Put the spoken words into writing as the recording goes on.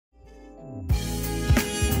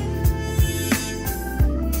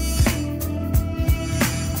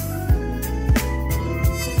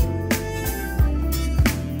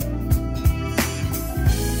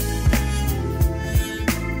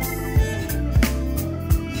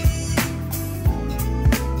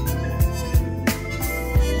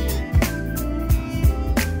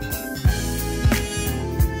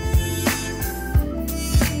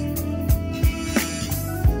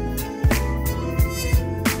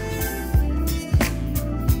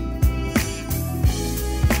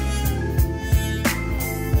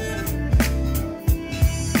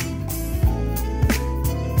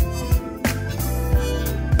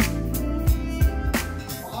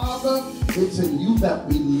in you that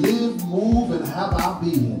we live, move, and have our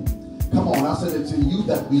being. Come on, I said it's in you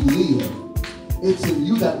that we live. It's in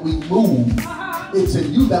you that we move. It's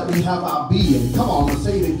in you that we have our being. Come on, let's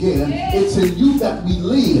say it again. It's in you that we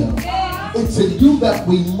live. It's in you that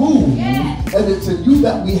we move. And it's in you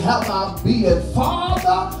that we have our being.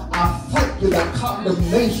 Father, I thank you that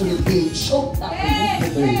condemnation is being choked out of you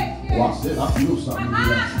today. Watch this, I feel something here.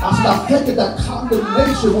 I start thinking that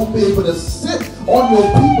condemnation won't be able to sit on your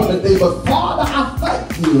people today. But Father, I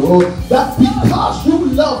thank you that because you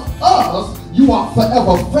love us, you are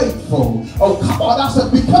forever faithful. Oh, come on. I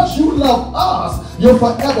said, because you love us, you're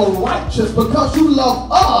forever righteous. Because you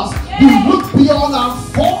love us, you look beyond our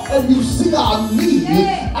fault and you see our need.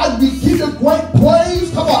 And we give you great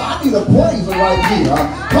praise. Come on, I need a praiser right here.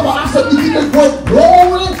 Come on, I said, we give you great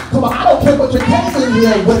glory. Come on, I don't care what you came in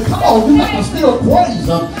here with. Come on, you have to still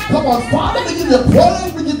praise him. Come on, Father, we give you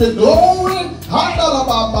praise, we give you glory.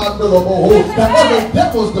 That every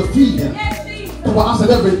devil's defeated. Come on, I said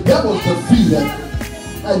every devil's defeated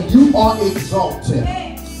and you are exalted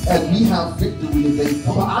and we have victory today.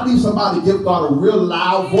 Come on, I need somebody to give God a real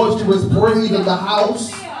loud voice to his praise in the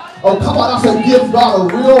house. Oh, come on, I said give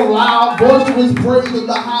God a real loud voice to his praise in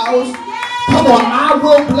the house. Come on, I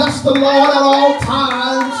will bless the Lord at all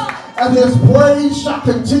times, and his praise shall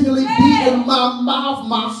continually be in my mouth.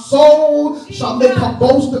 My soul shall make a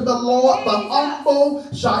boast in the Lord. The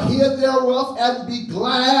humble shall hear thereof and be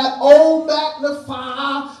glad. Oh,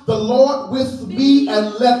 magnify the Lord with me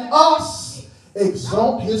and let us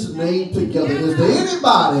exalt his name together. Is there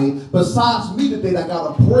anybody besides me today that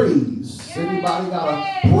got a praise? Anybody got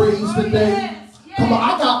a praise today? Come on,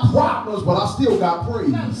 I got problems, but I still got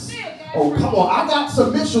praise. Oh, come on. I got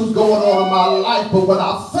some issues going on in my life, but when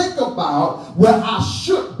I think about where I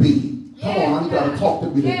should be, come on, you got to talk to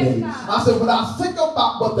me today. I said, when I think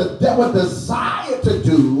about what the devil desired to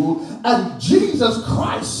do, and Jesus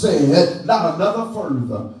Christ said, not another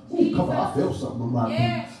further. Ooh, come on, I feel something right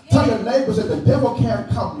now. Tell your neighbors that the devil can't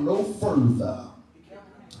come no further.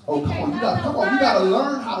 Oh, come on, you got to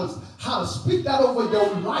learn how to speak that over your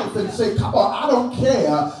life and say, come on, I don't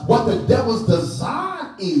care what the devil's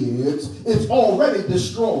design is, it's already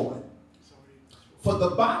destroyed. For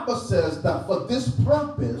the Bible says that for this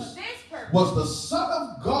purpose was the Son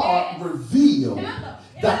of God revealed,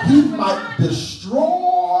 that he might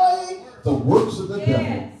destroy the works of the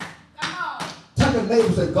devil. Tell your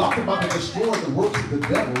neighbors that God's about to destroy the works of the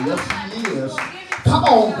devil. Yes, he is. Come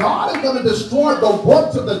on, God is going to destroy the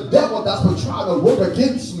works of the devil that's been trying to work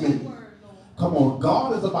against me. Come on,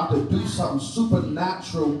 God is about to do something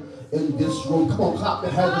supernatural in this room. Come on, clap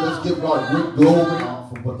your hands and let's give God great glory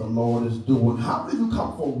for what the Lord is doing. How many of you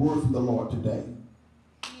come for a word from the Lord today?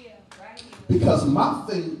 Because my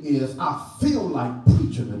thing is, I feel like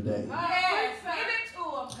preaching today.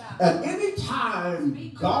 And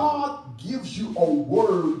anytime God gives you a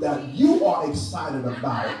word that you are excited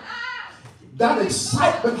about, that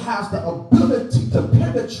excitement has the ability to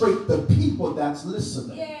penetrate the people that's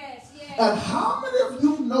listening. And how many of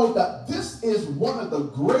you know that this is one of the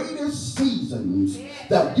greatest seasons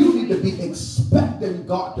that you need to be expecting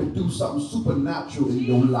God to do something supernatural in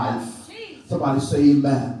your life? Somebody say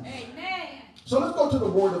amen. So let's go to the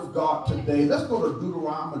word of God today. Let's go to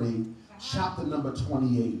Deuteronomy chapter number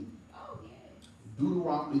 28.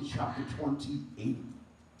 Deuteronomy chapter 28.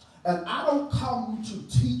 And I don't come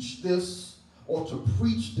to teach this or to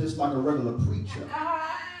preach this like a regular preacher.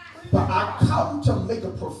 But I come to make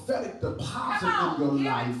a prophetic deposit in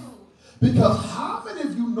your life. Because how many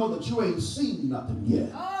of you know that you ain't seen nothing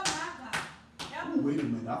yet? Ooh, wait a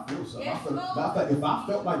minute, I feel something. If I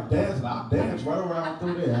felt like dancing, I'd dance right around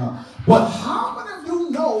through there. But how many of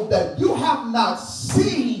you know that you have not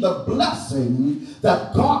seen the blessing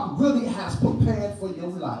that God really has prepared for your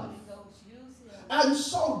life? And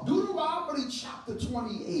so Deuteronomy chapter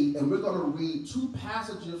 28, and we're going to read two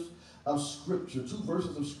passages of scripture, two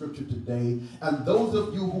verses of scripture today. And those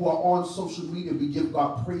of you who are on social media, we give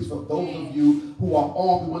God praise. For those of you who are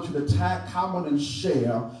on, we want you to tag, comment, and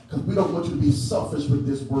share, because we don't want you to be selfish with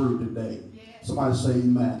this word today. Somebody say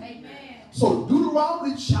amen. So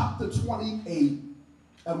Deuteronomy chapter 28,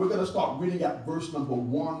 and we're going to start reading at verse number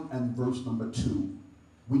 1 and verse number 2.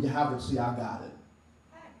 When you have it, see, I got it.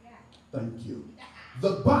 Thank you.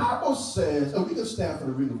 The Bible says, and we can stand for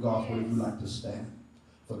the reading of God's word if you like to stand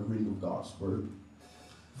for the reading of God's word.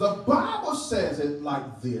 The Bible says it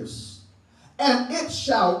like this: and it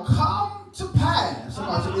shall come to pass.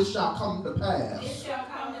 Somebody say, it shall come to pass. It shall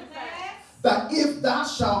come to pass. That if thou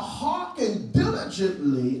shalt hearken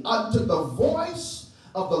diligently unto the voice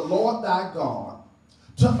of the Lord thy God,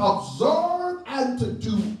 to observe and to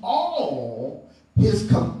do all his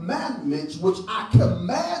commandments, which I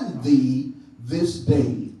command thee this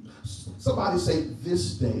day. Somebody say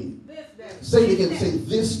this day. This day. Say it again, say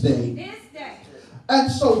this day. This day. And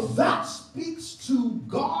so that speaks to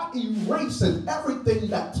God erasing everything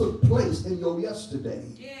that took place in your yesterday.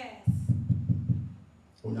 Yes.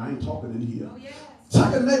 Oh, I ain't talking in here. Oh, yes.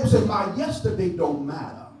 Tell your neighbor, say, my yesterday don't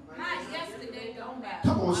matter. My yesterday don't matter.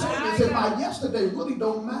 Come on, say it again, say, my yesterday really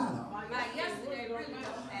don't matter. My yesterday really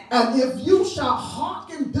don't matter. And if you shall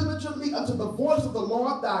hearken diligently unto the voice of the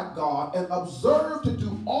Lord thy God, and observe to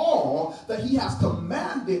do all that he has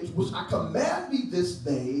commanded, which I command thee this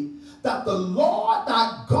day, that the Lord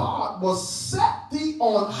thy God will set thee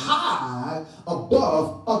on high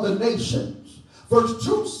above other nations. Verse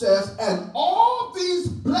 2 says, and all these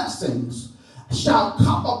blessings shall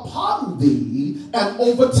come upon thee and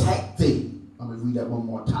overtake thee. I'm going to read that one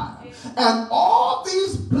more time. And all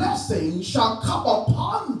these blessings shall come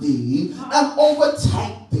upon thee and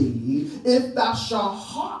overtake thee, if thou shalt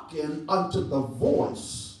hearken unto the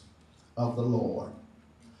voice of the Lord.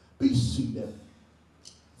 Be seated.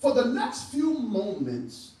 For the next few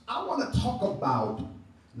moments, I want to talk about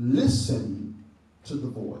listen to the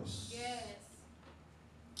voice. Yes.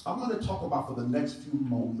 I'm going to talk about for the next few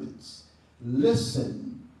moments,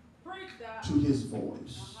 listen to his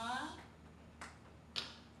voice.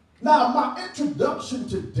 Now, my introduction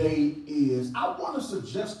today is I want to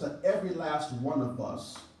suggest to every last one of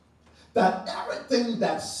us that everything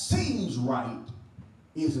that seems right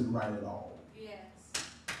isn't right at all. Yes.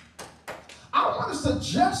 I want to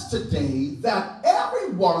suggest today that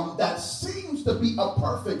everyone that seems to be a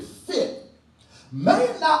perfect fit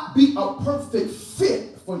may not be a perfect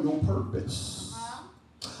fit for your purpose.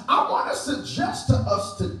 I want to suggest to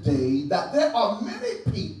us today that there are many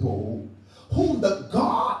people whom the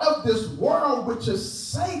God of this world, which is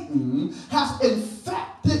Satan, has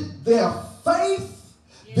infected their faith,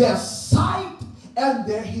 their sight, and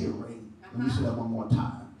their hearing. Let me say that one more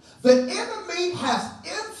time. The enemy has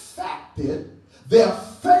infected their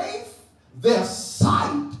faith, their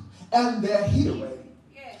sight, and their hearing.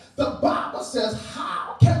 The Bible says,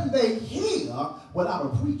 how can they hear without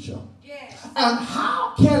a preacher? And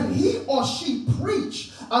how can he or she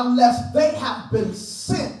preach unless they have been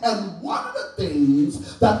sent? And one of the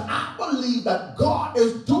things that I believe that God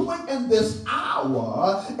is doing in this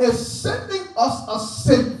hour is sending us a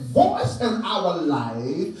sent voice in our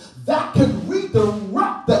life that can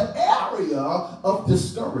redirect the area of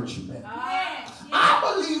discouragement. I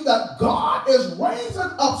believe that God is raising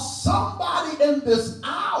up somebody in this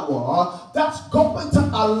hour that's going to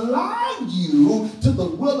align you to the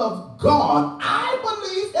will of God. I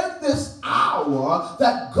believe in this hour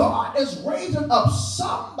that God is raising up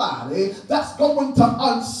somebody that's going to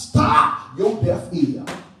unstop your deaf ear.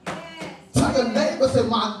 Tell your neighbor, say,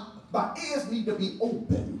 my ears need to be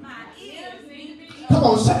open. My ears need to be open. Come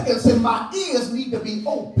on, say it, say, my ears need to be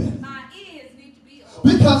open. My ears need to be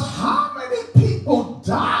open. Because how many people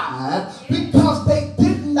died because they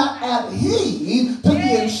did not adhere to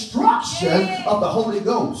the instruction of the Holy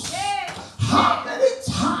Ghost? How many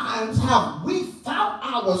times have we found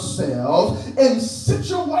ourselves in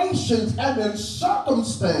situations and in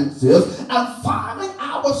circumstances and finding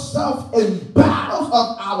ourselves in battles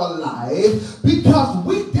of our life because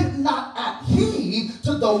we did not adhere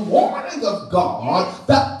to the warning of God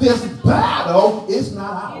that this battle is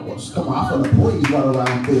not ours? Come on, I'm going to praise right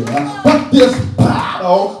around there. But this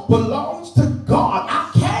battle belongs to God.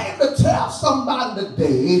 I came to tell somebody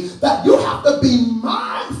today that you have to be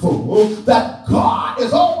mindful that God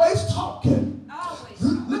is always talking.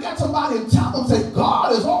 Look at somebody and tell them, say,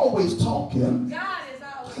 God is always talking. God is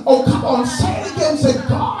always. Oh, come on, say it again. Say,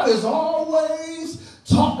 God is always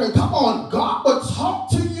talking. Come on, God will talk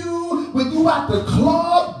to you when you at the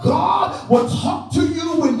club. God will talk to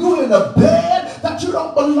you when you're in a bed that you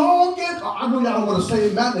don't belong in. Oh, I know y'all don't want to say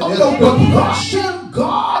amen to this. But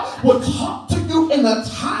God will talk to you in a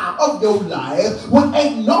time of your life when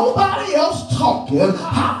ain't nobody else talking.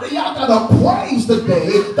 How many y'all got to praise today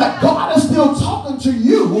that God is still talking to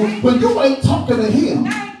you when you ain't talking to him?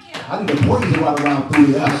 I need to praise you right around through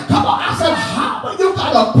here. Come on, I said, how many you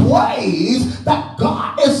got to praise that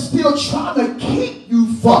God is still trying to keep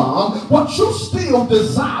you from what you still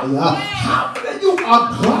desire? How many of you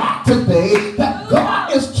are glad today that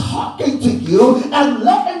God is talking to you and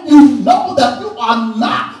letting you know that you are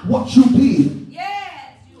not what you did?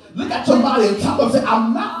 Look at somebody and tell them, say,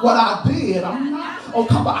 I'm not what I did. I'm not. Oh,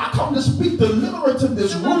 come on. I come to speak deliverance in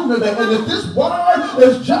this room today. And if this word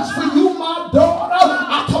is just for you, my daughter,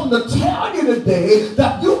 I come to tell you today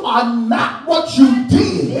that you are not what you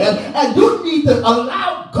did. And you need to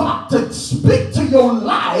allow want God to speak to your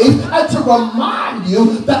life and to remind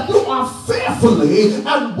you that you are fearfully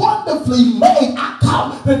and wonderfully made. I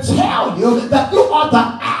come to tell you that you are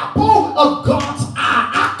the apple of God's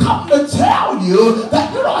eye. I come to tell you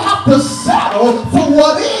that you don't have to settle for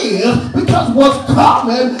what is, because what's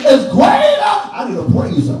coming is greater. I need a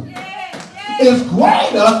praiser. Is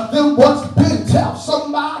greater than what's been. Tell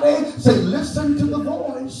somebody, say, listen to the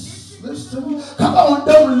voice. Listen. Come on,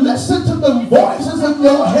 don't listen to the voices in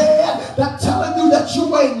your head that telling you that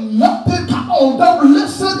you ain't nothing. Come on, don't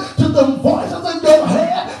listen to the voices in your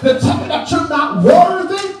head that tell you that you're not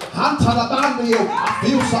worthy. I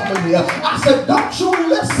feel something here. I said, don't you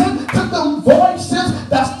listen to the voices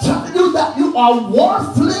that's telling you that you are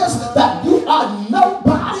worthless, that you are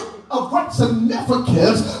nobody of great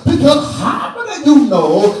significance, because how many of you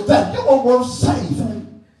know that you are worth saving?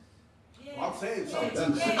 I'm saying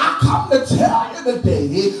something. I come to tell you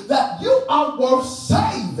today that you are worth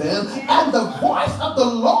saving, and the voice of the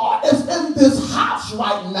Lord is in this house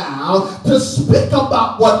right now to speak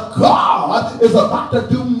about what God is about to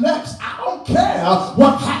do next. I don't care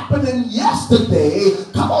what happened in yesterday.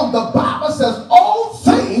 Come on, the Bible says all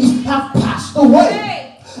things have passed away,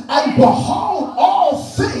 and behold, all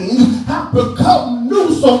things have become new.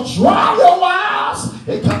 So dry your eyes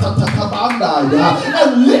and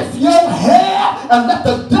lift your head and let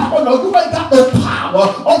the devil know you ain't got no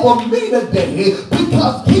power over me today,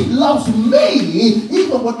 because he loves me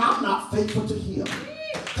even when I'm not faithful to him.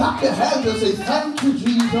 Clap your hands and say, thank you,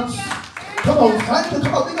 Jesus. Come on, thank you.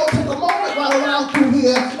 Come on, we're going to take a moment right around through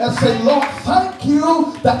here and say, Lord, thank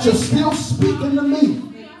you that you're still speaking to me.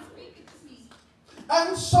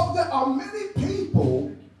 And so there are many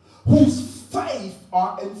people whose faith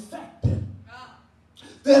are infected.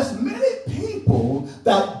 There's many people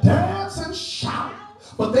that dance and shout,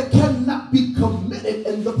 but they cannot be committed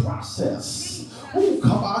in the process. Oh,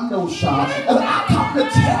 come on, no shot. And I come to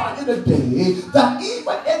tell you today that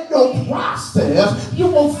even in your process, you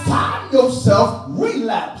will find yourself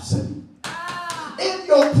relapsing. In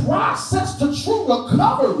your process to true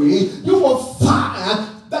recovery, you will find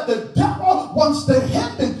that the devil wants to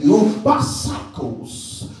hinder you by cycles.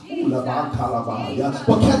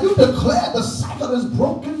 But can you declare the cycle is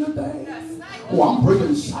broken today? Oh, I'm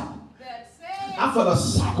breaking cycle. I feel a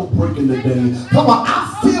cycle breaking today. Come on,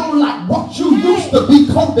 I feel like what you used to be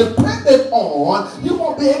codependent on, you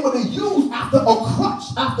won't be able to use after a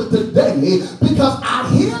crutch after today, because I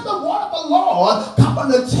hear the word of the Lord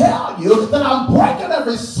coming to tell you that I'm breaking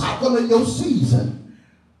every cycle in your season.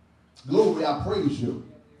 Glory, I praise you.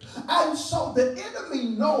 And so the enemy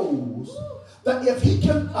knows that if he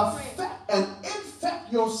can affect and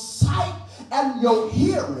infect your sight and your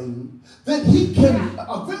hearing, then he can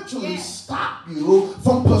eventually stop you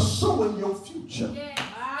from pursuing your future.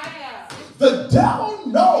 The devil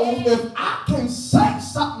knows if I can say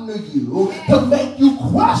something to you to make you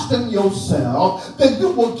question yourself, then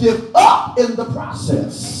you will give up in the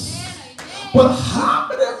process. But how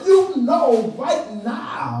many of you know right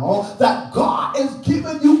now that God is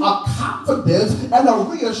giving you a confidence and a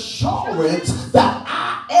reassurance that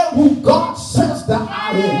I am who God says that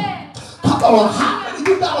I am? Come on, how many of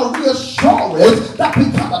you got a reassurance that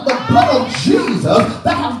because of the blood of Jesus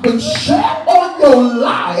that has been shed on your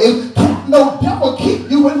life, can't no devil keep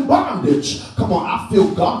you in bondage? Come on, I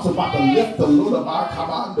feel God's about to lift the load of our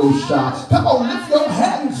commando shot. Come on, lift your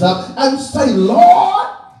hands up and say, Lord,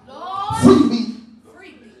 free me.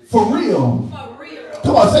 For real.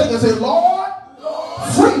 Come on, say it again. Say, Lord,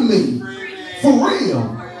 free me. For real.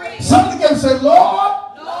 Say it again. Say, Lord,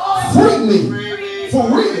 free me. For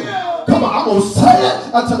real. Come on, I'm going to say it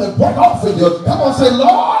until it break off of you. Come on, say,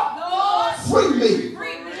 Lord, free me.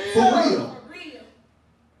 For real.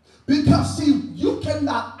 Because, see, you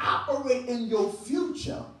cannot operate in your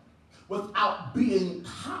future without being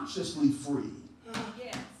consciously free.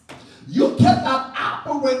 You cannot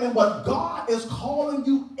operate in what God is calling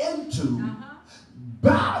you into,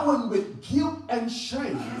 battling with guilt and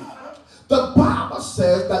shame. The Bible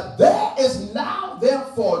says that there is now,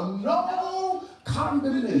 therefore, no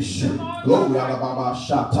condemnation. Glory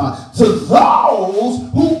to those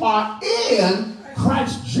who are in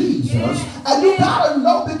Christ Jesus. And you got to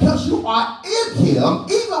know, because you are in him,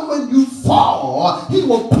 even when you fall, he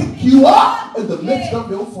will pick you up in the midst of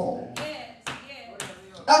your fall.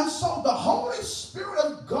 And so the Holy Spirit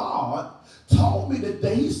of God told me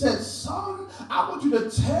today, he said, son, I want you to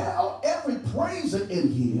tell every praiser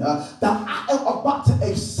in here that I am about to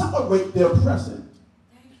accelerate their present.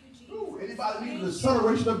 Ooh, anybody need an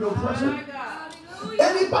acceleration of your present?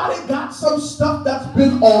 Anybody got some stuff that's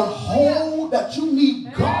been on hold that you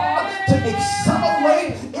need God to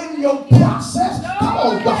accelerate in your process? Come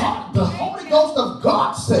on, the Holy Ghost of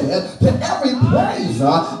God said to every praiser,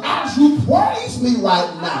 as you praise me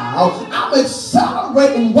right now, I'm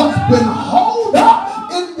accelerating what's been held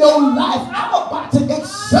up in your life. I'm about to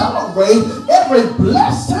accelerate every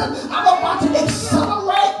blessing. I'm about to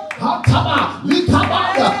accelerate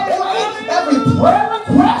every prayer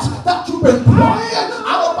request that you've been praying.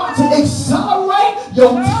 I'm about to accelerate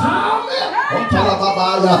your timing.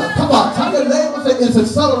 Come on, tell your neighbors that it's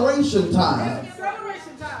acceleration time.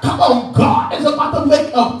 Come on, God is about to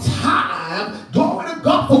make up time. Glory to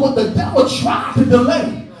God for what the devil tried to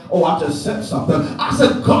delay. Oh, I just said something. I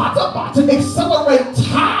said God's about to accelerate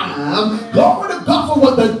time. Glory to God for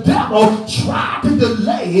what the devil tried to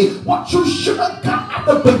delay. What you should have got at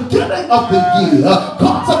the beginning of the year.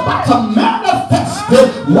 God's about to manifest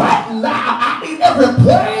it right now. I need every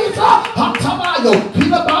praise. Come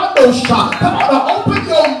on, open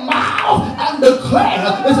your mouth and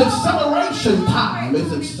declare it's acceleration time.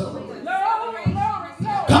 It's acceleration.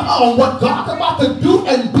 Come on, what God's about to do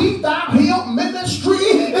and be downhill ministry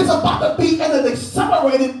is about to be in an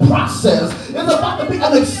accelerated process. It's about to be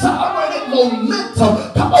an accelerated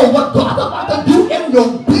momentum. Come on, what God's about to do in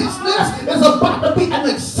your business is about to be an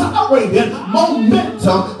accelerated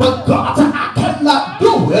momentum. But God said, I cannot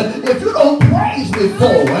do it if you don't praise me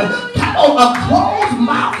for it. Come on, a closed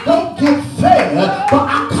mouth don't get fed. But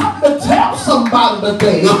I come to tell somebody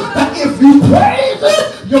today that if you praise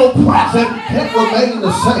it, your present can't remain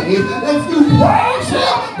the same. If you praise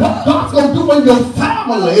him, what God's going to do in your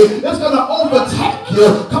family is going to overtake you.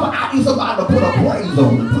 Come on, I need somebody to put a praise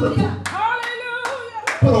on it.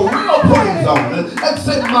 Put a real praise on it and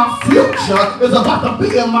say my future is about to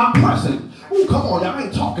be in my present. Ooh, come on, y'all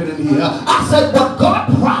ain't talking in here. I said what God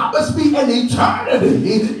promised me in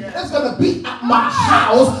eternity is going to be at my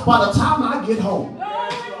house by the time I get home.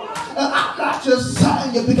 And I'm not just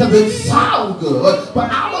saying it because it sounds good, but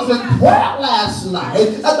I was in prayer last night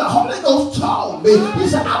and the Holy Ghost told me, he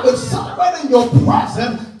said, I'm accelerating your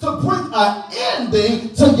present to bring an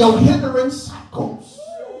ending to your hindering cycles.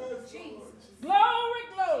 Glory,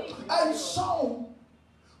 glory. And so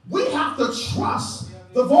we have to trust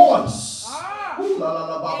the voice. There's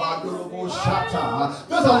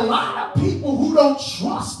a lot of people who don't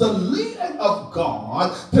trust the leading of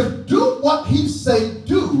God to do what he say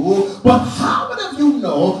do, but how many of you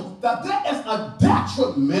know that there is a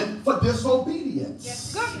detriment for disobedience?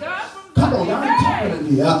 Yes, good God. Come on, y'all ain't talking in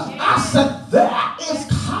here. I said there is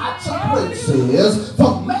consequences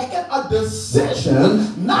for making a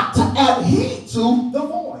decision not to adhere to the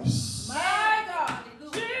voice. My God.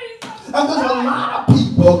 And there's a lot of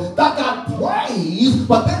people that got praise,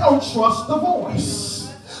 but they don't trust the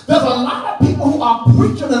voice. There's a lot of people who are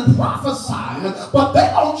preaching and prophesying, but they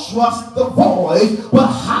don't trust the voice. But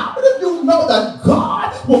how many of you know that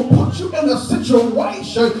God will put you in a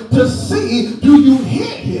situation to see, do you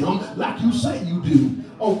hear him like you say you do?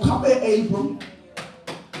 Oh, come here, Abram.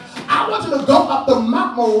 I want you to go up to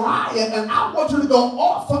Mount Moriah and I want you to go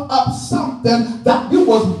offer up something that you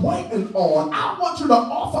was waiting on. I want you to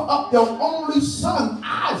offer up your only son,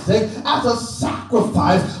 Isaac, as a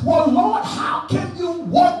sacrifice. Well, Lord, how can you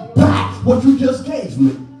want back what you just gave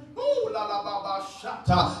me?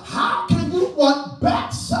 How can you want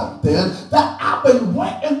back something that I've been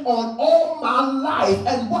waiting on all my life?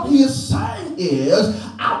 And what he is saying is,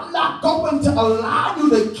 I'm not going to allow you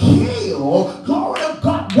to kill, glory to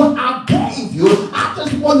God, what I gave you. I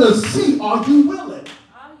just want to see, are you willing?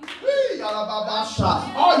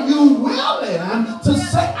 Are you willing to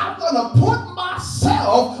say, I'm going to put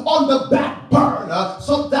myself on the back burner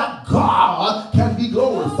so that God can be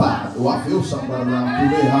glorified? Oh, I feel something right around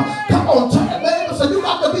through there. Come on, tell your neighbor, so you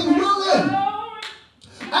got to be willing.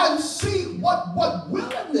 And see what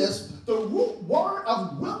willingness, the root word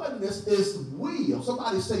of willingness is will.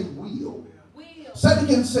 Somebody say will. Say it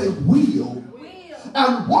again, say will.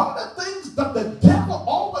 And one of the things that the devil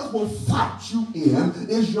always will fight you in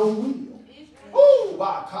is your will. Oh,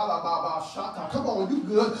 come on, you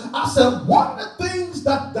good. I said one of the things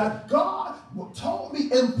that God told me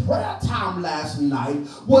in prayer time last night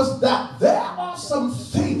was that there are some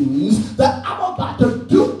things that I'm about to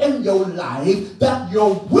do in your life that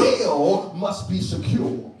your will must be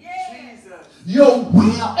secure. Your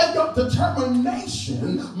will and your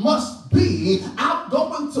determination must be, I'm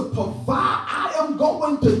going to provide, I am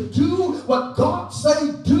going to do what God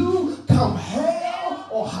say do, come hell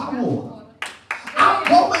or high water. I'm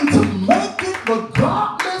going to make it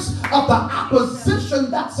regardless of the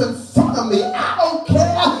opposition that's in front of me. I don't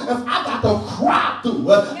care if I got to cry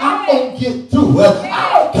through it. I'm going to get through it.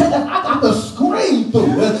 I don't care if I got to scream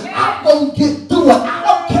through it. going to get through it. I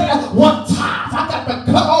don't care what ties I got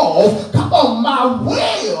to cut off. Come on, my will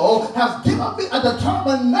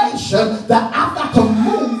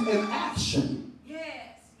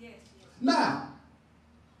Now,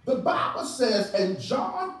 the Bible says in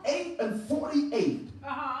John 8:48,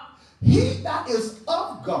 he that is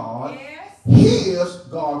of God hears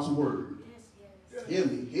God's word. Hear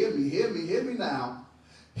me now.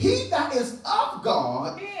 He that is of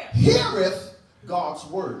God heareth God's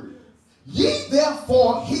word. Ye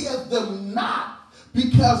therefore hear them not,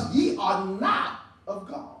 because ye are not of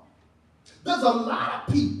God. There's a lot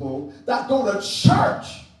of people that go to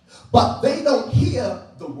church, but they don't hear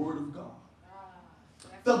the word of God.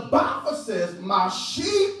 The Bible says, my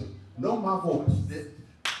sheep know my voice.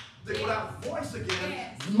 They go that voice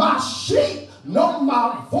again. My sheep know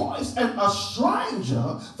my voice, and a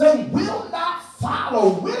stranger they will not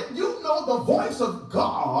follow. When you know the voice of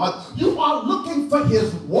God, you are looking for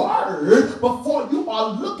his word before you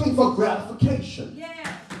are looking for gratification.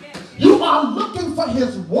 You are looking for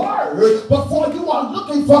his word before you are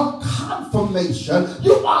looking for confirmation.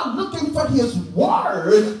 You are looking for his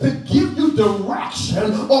word to give you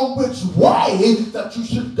direction on which way that you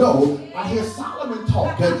should go. I hear Solomon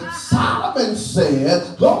talking. Solomon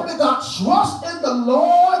said, glory to God, trust in the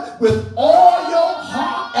Lord with all your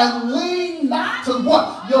heart and lean not to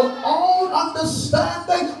what? Your own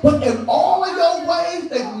understanding, but in all of your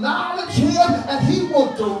ways acknowledge him and he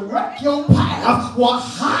will direct your path. Well,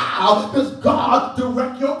 how does God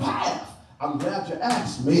direct your path? I'm glad you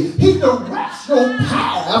asked me. He directs your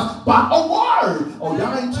path by a word. Oh,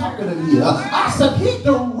 y'all ain't talking in here. I said he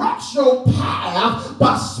directs your path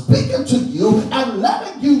by speaking to you and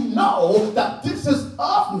letting you know that this is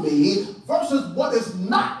of me versus what is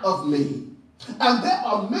not of me. And there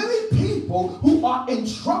are many people who are in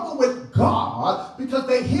trouble with God because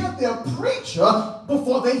they hear their preacher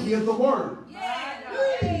before they hear the word.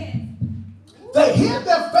 They hear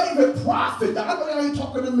their favorite prophet. I know they ain't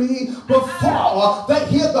talking to me. Before they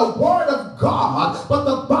hear the word of God. But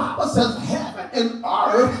the Bible says heaven and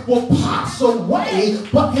earth will pass away,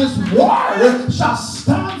 but his word shall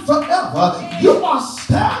stand forever. You are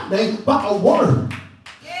standing by a word.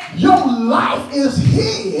 Your life is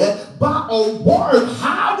hid by a word.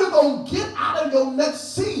 How you going to get out of your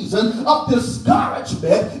next season of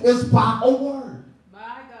discouragement is by a word. My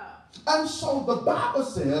God. And so the Bible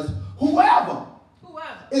says, whoever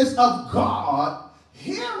is of God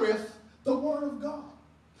heareth the word of God.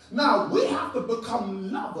 Now, we have to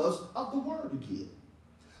become lovers of the word again.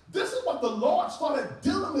 This is what the Lord started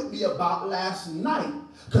dealing with me about last night.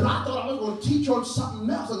 Because I thought I was going to teach on something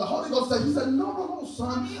else. And the Holy Ghost said, he said, no,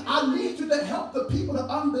 son. I need you to help the people to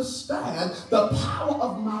understand the power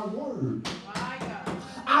of my word.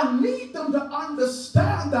 I need them to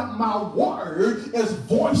understand that my word is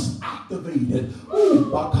voice activated.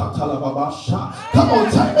 Ooh, come on, tell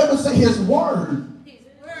them to say his word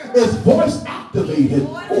is voice activated.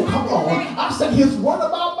 Oh, come on. I said his word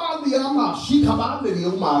about I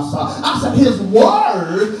said his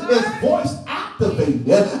word is voice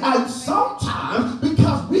activated. And sometimes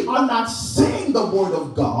because we are not saying the word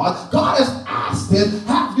of God, God is asking,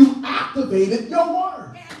 have you activated your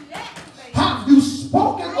word? Have you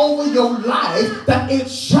spoken over your life that it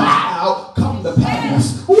shall come to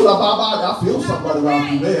pass? Ooh, I feel something right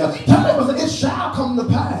around you there. Tell them it shall come to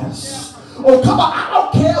pass. Oh, come on. I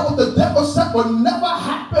don't care what the devil said will never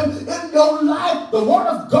happen in your life. The word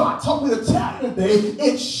of God told me to tell you today,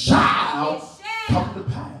 it shall come to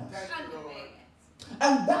pass.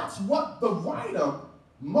 And that's what the writer,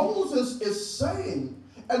 Moses, is saying.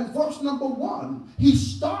 And verse number 1, he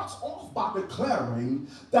starts off by declaring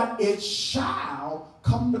that it shall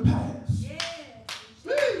come to pass.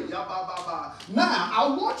 Now, I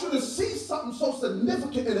want you to see something so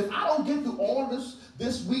significant, and if I don't get through all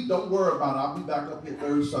this week, don't worry about it. I'll be back up here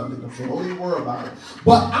third Sunday, so don't even worry about it.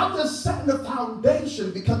 But I'm just setting the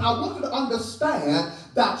foundation because I want you to understand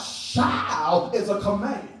that shall is a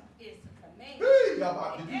command. Did you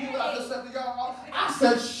hear what I just said to y'all? I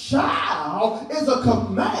said shall is a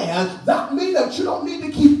command. That means that you don't need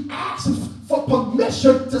to keep asking for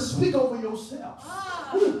permission to speak over yourself.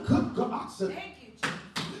 Oh, good God.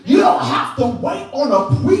 You don't have to wait on a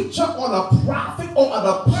preacher, on a prophet, or an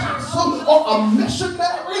apostle, or a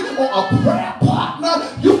missionary, or a prayer partner.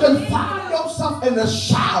 You can find yourself in the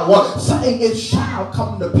shower saying it shall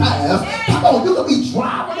come to pass. Come on, you can be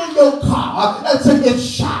driving in your car and say it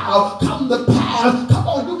shall come to pass. Come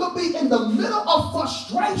on, you can be in the middle of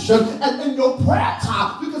frustration and in your prayer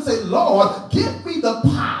time, you can say, Lord, give me the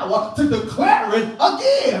power to declare it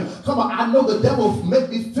again. Come on, I know the devil make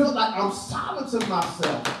me feel like I'm silencing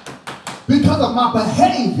myself because of my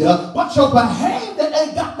behavior, but your behavior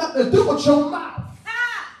ain't got nothing to do with your mouth.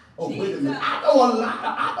 Oh, wait a minute. I know a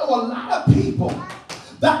lot of people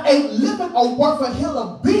that ain't living or worth a hill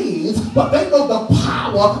of beans, but they know the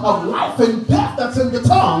power power of life and death that's in the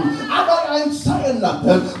tongue. I know I ain't saying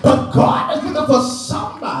nothing, but God is looking for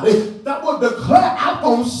somebody that will declare, I'm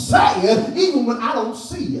going to say it even when I don't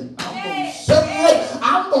see it. I'm going to say it.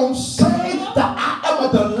 I'm going to say that I am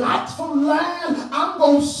a delightful land. I'm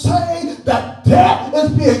going to say that death is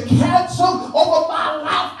being canceled over my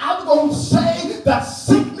life. I'm going to say that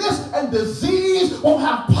sickness and disease won't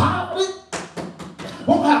have power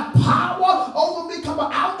over me. Come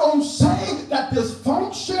on, I'm going to say that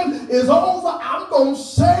dysfunction is over. I'm going to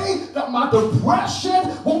say that my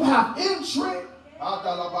depression won't have entry.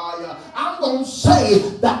 I'm going to say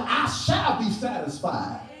that I shall be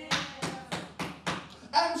satisfied.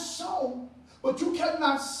 And so, but you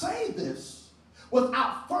cannot say this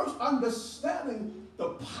without first understanding the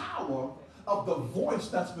power of the voice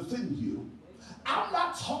that's within you. I'm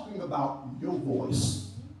not talking about your voice.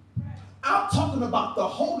 I'm talking about the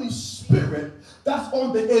Holy Spirit that's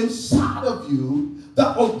on the inside of you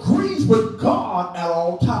that agrees with God at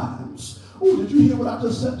all times. Oh, did you hear what I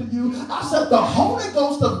just said to you? I said the Holy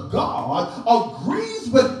Ghost of God agrees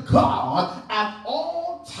with God at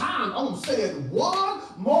all times. I'm going to say it one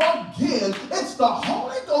more again. It's the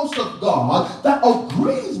Holy Ghost of God that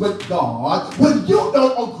agrees with God when you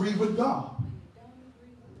don't agree with God.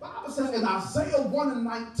 The Bible says in Isaiah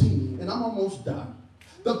 1:19, and I'm almost done.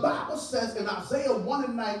 The Bible says in Isaiah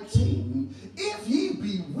 1:19, if ye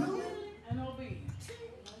be willing and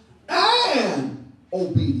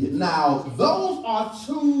obedient. Now, those are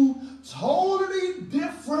two totally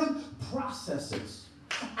different processes.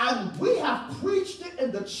 And we have preached it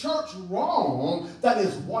in the church wrong that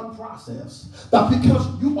is one process. That because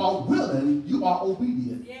you are willing, you are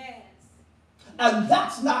obedient. Yes. And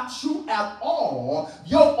that's not true at all.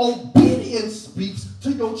 Your obedience speaks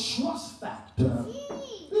to your trust factor.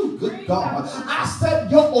 Ooh, good God. I said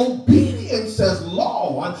your obedience says,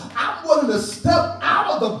 Lord, I'm willing to step out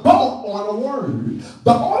of the boat on a word.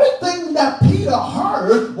 The only thing that Peter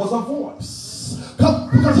heard was a voice.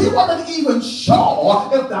 Because he wasn't even sure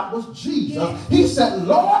if that was Jesus. He said,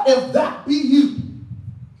 Lord, if that be you,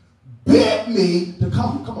 bid me to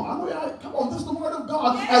come. Come on, come on, this is the word of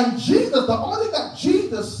God. And Jesus, the only thing that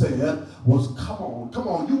Jesus said was, come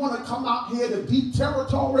on. You want to come out here to deep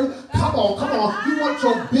territory? Come on. You want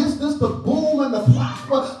your business to boom and to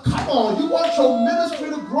prosper? Come on. You want your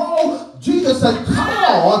ministry to grow? Jesus said, come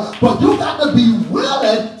on, but you got to be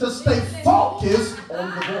willing to stay focused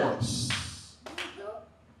on the voice.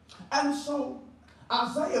 And so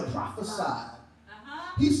Isaiah prophesied.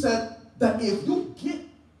 He said that if you get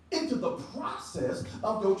into the process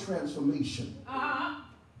of your transformation,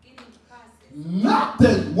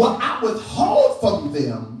 nothing will I withhold from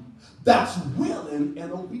them that's willing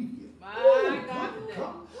and obedient.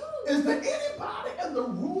 Is there anybody in the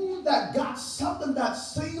room that got something that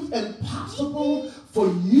seems impossible for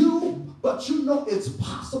you, but you know it's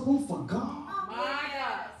possible for God?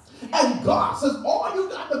 And God says all you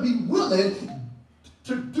got to be willing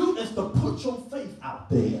to do is to put your faith out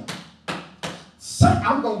there. Say,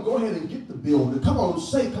 I'm going to go ahead and get the building. Come on,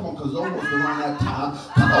 because it's almost around that time.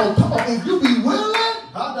 Come on. If you be willing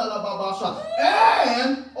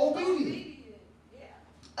and obedient.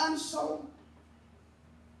 And so,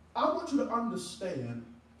 I want you to understand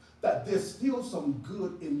that there's still some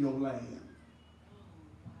good in your land.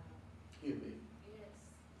 Hear me.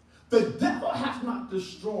 The devil has not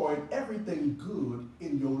destroyed everything good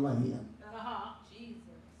in your land. Jesus.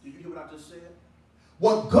 Did you hear what I just said?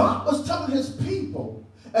 What God was telling his people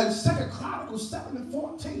in 2 Chronicles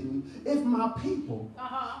 7:14, if my people,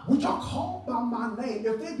 which are called by my name,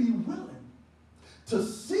 if they be willing to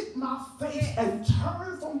seek my face and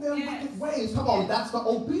turn from their wicked ways. Come on, that's the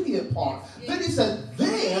obedient part. Then he said,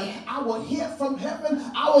 then I will hear from heaven,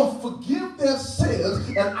 I will forgive their sins,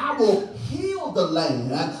 and I will heal the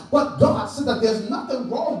land. But God said that there's nothing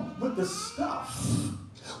wrong with the stuff,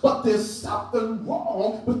 but there's something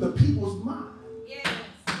wrong with the people's mind.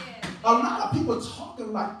 A lot of people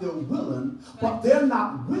talking like they're willing, but they're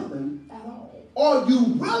not willing at all. Are you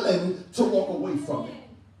willing to walk away from it?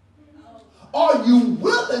 Are you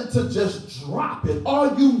willing to just drop it?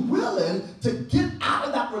 Are you willing to get out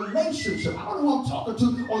of that relationship? I don't know who I'm talking to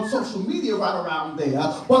on social media right around there,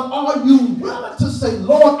 but are you willing to say,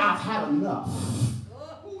 Lord, I've had enough?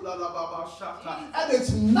 And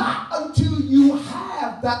it's not until you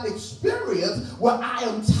have that experience where I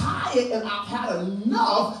am tired and I've had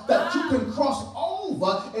enough that you can cross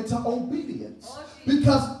over into obedience.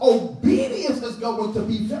 Because obedience is going to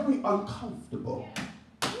be very uncomfortable.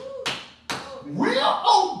 Real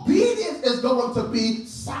obedience is going to be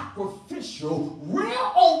sacrificial.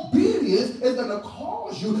 Real obedience is going to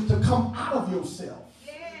cause you to come out of yourself.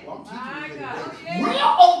 Well, I'm teaching you today.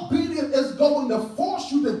 Real to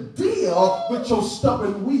force you to deal with your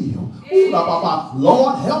stubborn will. Ooh, la, ba, ba.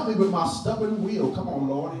 Lord, help me with my stubborn will. Come on,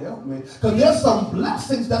 Lord, help me. Because there's some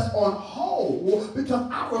blessings that's on hold because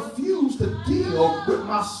I refuse to deal with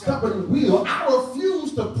my stubborn will. I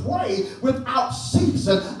refuse to pray without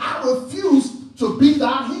ceasing. I refuse to be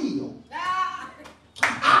thy heel.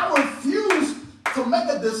 I refuse to make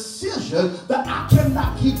a decision that I can't